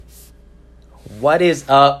What is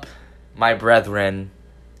up, my brethren?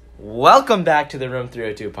 Welcome back to the Room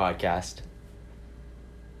 302 podcast.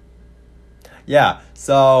 Yeah,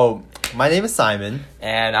 so my name is Simon.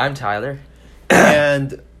 And I'm Tyler.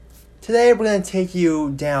 And today we're going to take you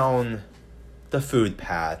down the food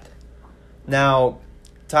path. Now,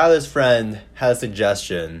 Tyler's friend had a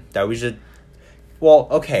suggestion that we should...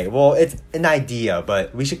 it's an idea,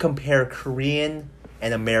 but we should compare Korean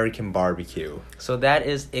and American barbecue. So that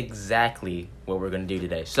is exactly what we're going to do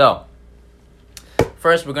today. So,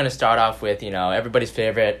 first we're going to start off with, everybody's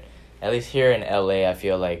favorite, at least here in LA, I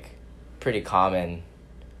feel like pretty common,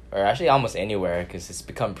 or actually almost anywhere, because it's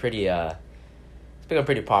become pretty popular.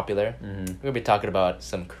 Mm-hmm. We're going to be talking about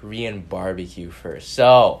some Korean barbecue first.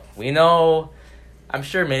 So, I'm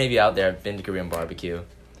sure many of you out there have been to Korean barbecue,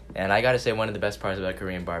 and I got to say one of the best parts about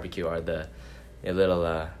Korean barbecue are the little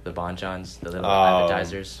the bonchons, the little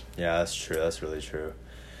appetizers. Yeah, that's true. That's really true.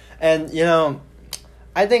 And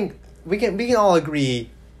I think we can all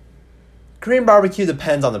agree Korean barbecue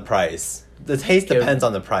depends on the price. The taste depends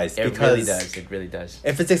on the price. It really does. It really does.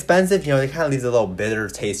 If it's expensive, it kind of leaves a little bitter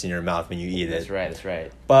taste in your mouth when you eat it. That's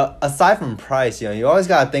right. But aside from price, you always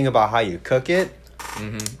got to think about how you cook it.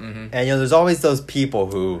 Mm-hmm, mm-hmm. And there's always those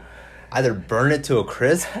people who either burn it to a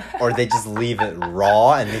crisp or they just leave it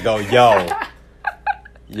raw and they go,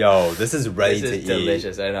 Yo, this is ready to eat. This is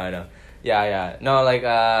delicious. I know. Yeah. No,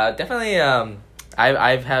 definitely. I'm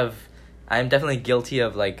definitely guilty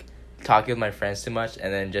of talking with my friends too much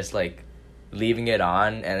and then just leaving it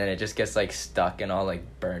on and then it just gets stuck and all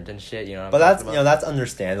burnt and shit. But that's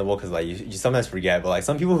understandable because you sometimes forget. But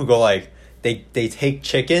some people who go they take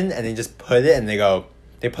chicken and they just put it and they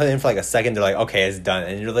put it in for a second. They're like, okay, it's done,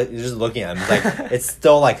 and you're just looking at them it's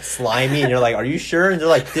still slimy, and you're like, are you sure? And they're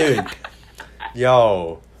like, dude.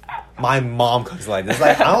 Yo, my mom cooks like this.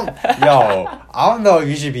 I don't know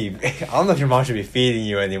if your mom should be feeding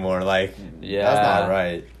you anymore. Yeah, that's not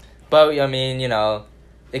right. But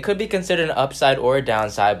it could be considered an upside or a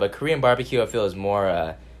downside. But Korean barbecue, I feel, is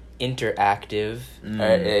more interactive.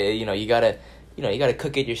 You gotta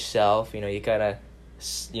cook it yourself. You gotta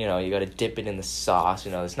dip it in the sauce.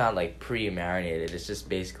 It's not pre-marinated. It's just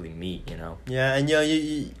basically meat. Yeah, and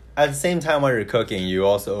you at the same time while you're cooking, you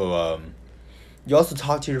also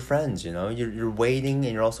talk to your friends, You're waiting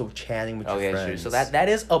and you're also chatting with your friends. Okay, sure. So that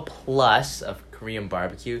is a plus of Korean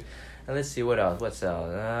barbecue. And let's see what else. What's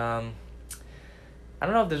else? I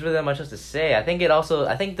don't know if there's really that much else to say. I think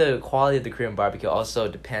the quality of the Korean barbecue also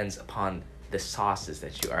depends upon the sauces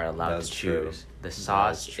that you are allowed to choose. True. The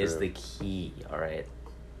sauce is the key, all right?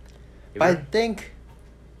 But I think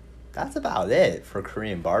that's about it for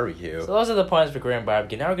Korean barbecue. So those are the points for Korean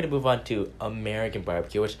barbecue. Now we're going to move on to American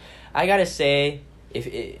barbecue, which I got to say,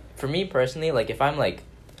 for me personally, if I'm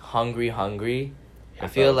hungry, I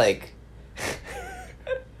feel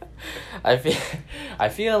I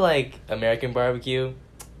feel like American barbecue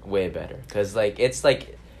way better cuz it's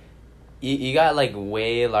you got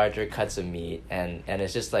way larger cuts of meat and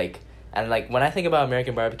it's just when I think about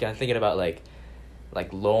American barbecue, I'm thinking about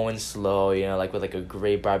low and slow, with a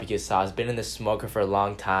great barbecue sauce, been in the smoker for a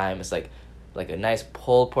long time. It's like a nice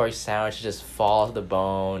pulled pork sandwich just fall off the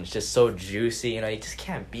bone. It's just so juicy, you just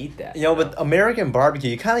can't beat that. With American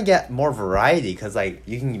barbecue, you kind of get more variety because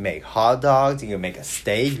you can make hot dogs, you can make a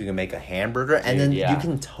steak, you can make a hamburger, and then you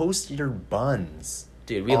can toast your buns.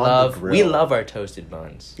 Dude, we love our toasted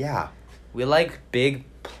buns. Yeah. We like big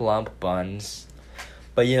plump buns.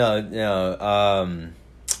 But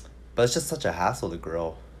but it's just such a hassle to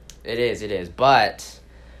grill. It is. But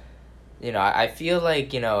I feel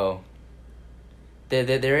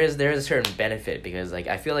there is a certain benefit because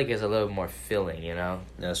I feel it's a little more filling,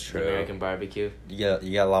 That's true. American barbecue. You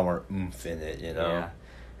got a lot more oomph in it, Yeah.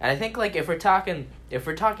 And I think if we're talking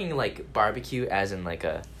barbecue as in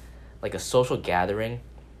a social gathering,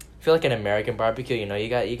 I feel an American barbecue, you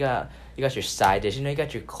got your side dish, you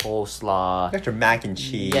got your coleslaw. You got your mac and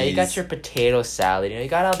cheese. Yeah, you got your potato salad, you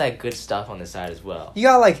got all that good stuff on the side as well. You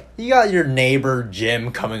got your neighbor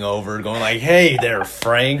Jim coming over going hey there,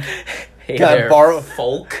 Frank. Hey there,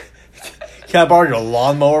 folk. Can I borrow your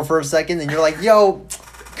lawnmower for a second? And you're yo,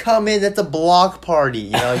 come in, it's a block party.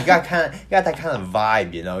 You got that kind of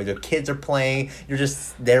vibe, The kids are playing, you're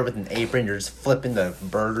just there with an apron, you're just flipping the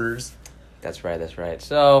burgers. That's right.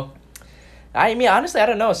 So, honestly, I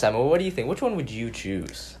don't know, Simon. What do you think? Which one would you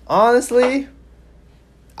choose? Honestly,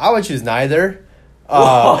 I would choose neither.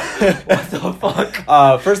 What the fuck?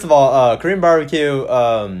 First of all, Korean barbecue,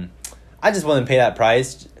 I just wouldn't pay that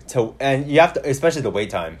price and you have to, especially the wait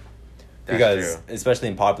time. Because especially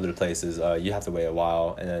in popular places, you have to wait a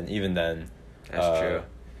while, and then even then, that's true.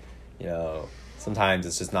 sometimes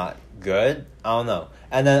it's just not good. I don't know.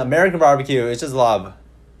 And then American barbecue, it's just a lot of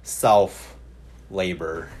self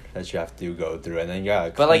labor that you have to go through, and then you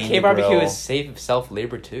gotta But like clean K the barbecue grill. is safe self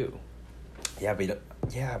labor too. Yeah, but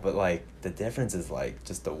but like the difference is like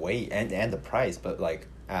just the weight and the price. But like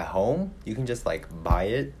at home, you can just like buy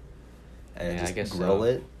it and Yeah, I guess just grill so.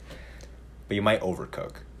 it. But you might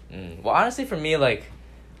overcook. Well, honestly, for me, like,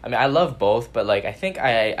 I mean, I love both, but like, I think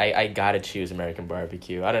I gotta choose American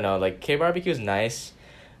barbecue. I don't know, like K barbecue is nice,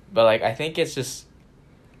 but like, I think it's just,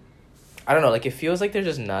 I don't know, like it feels like there's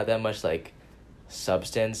just not that much like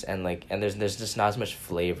substance and like, and there's just not as much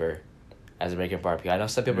flavor as American barbecue. I know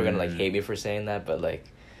some people are gonna like hate me for saying that, but like,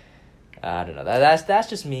 I don't know. That's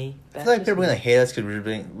just me. I feel like people are gonna hate us because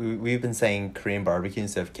we've been saying Korean barbecue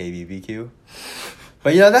instead of KBBQ.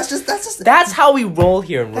 But that's just That's how we roll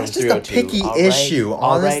here in Room That's just a 302. picky all issue,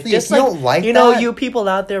 All honestly. Just If you don't like you know, that- you people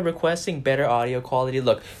out there requesting better audio quality.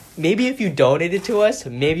 Look, maybe if you donated to us,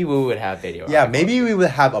 maybe we would have video. yeah. audio Maybe we would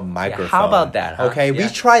have a microphone. how about that, huh? Okay, Yeah.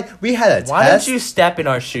 we tried. We had a quality. Why test. don't you step in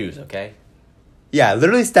our shoes, okay? Yeah,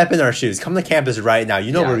 literally step in our shoes. Come to campus right now.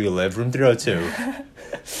 You know Yeah. where we live, room 302.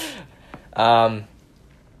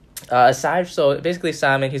 Aside, so basically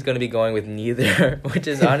Simon, he's going to be going with neither, which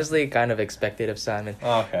is honestly kind of expected of Simon.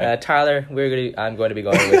 Okay. Tyler, I'm going to be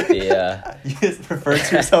going with the You just refer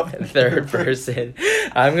to yourself in third person.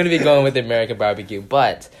 I'm going to be going with the American barbecue,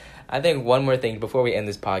 but I think one more thing before we end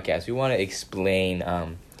this podcast, we want to explain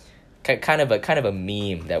kind of a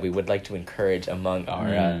meme that we would like to encourage among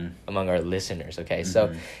our listeners. Okay,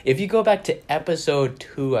 so if you go back to episode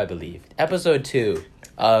 2, I believe episode 2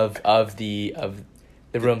 of the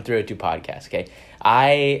Room 302 podcast. Okay,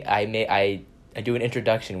 I do an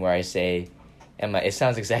introduction where I say, it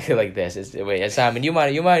sounds exactly like this. Wait, Simon, you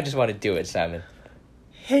might just want to do it, Simon.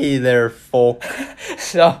 Hey there, folk.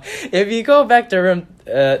 So if you go back to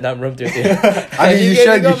not Room 302. I mean, you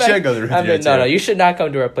should go to Room No, 302. you should not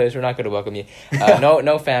come to our place. We're not going to welcome you.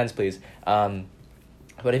 No fans, please.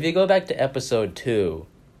 But if you go back to episode 2,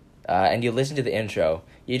 and you listen to the intro,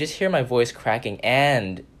 you just hear my voice cracking,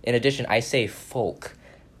 and in addition, I say folk.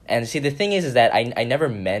 And see, the thing is that I never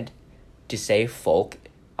meant to say folk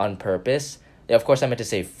on purpose. Of course, I meant to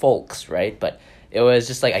say folks, right? But it was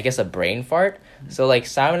just like, I guess, a brain fart. So like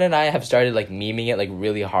Simon and I have started like memeing it like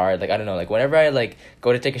really hard. Like, I don't know, like whenever I like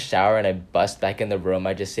go to take a shower and I bust back in the room,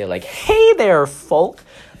 I just say like, hey there, folk.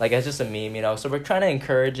 Like, it's just a meme, you know? So we're trying to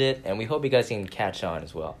encourage it, and we hope you guys can catch on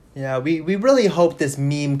as well. Yeah, we really hope this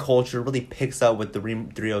meme culture really picks up with the Room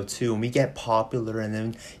 302 and we get popular, and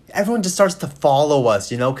then everyone just starts to follow us,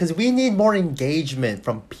 because we need more engagement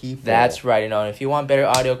from people. That's right, and if you want better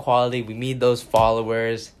audio quality, we need those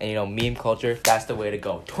followers, and meme culture, that's the way to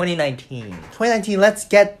go. 2019, let's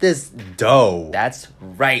get this dough. That's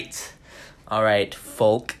right. All right,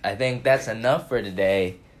 folk. I think that's enough for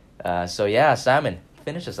today. So yeah, Simon,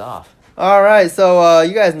 finish us off. All right, so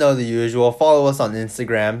you guys know the usual. Follow us on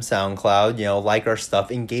Instagram, SoundCloud, like our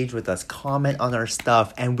stuff, engage with us, comment on our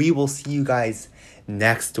stuff, and we will see you guys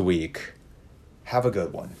next week. Have a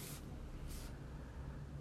good one.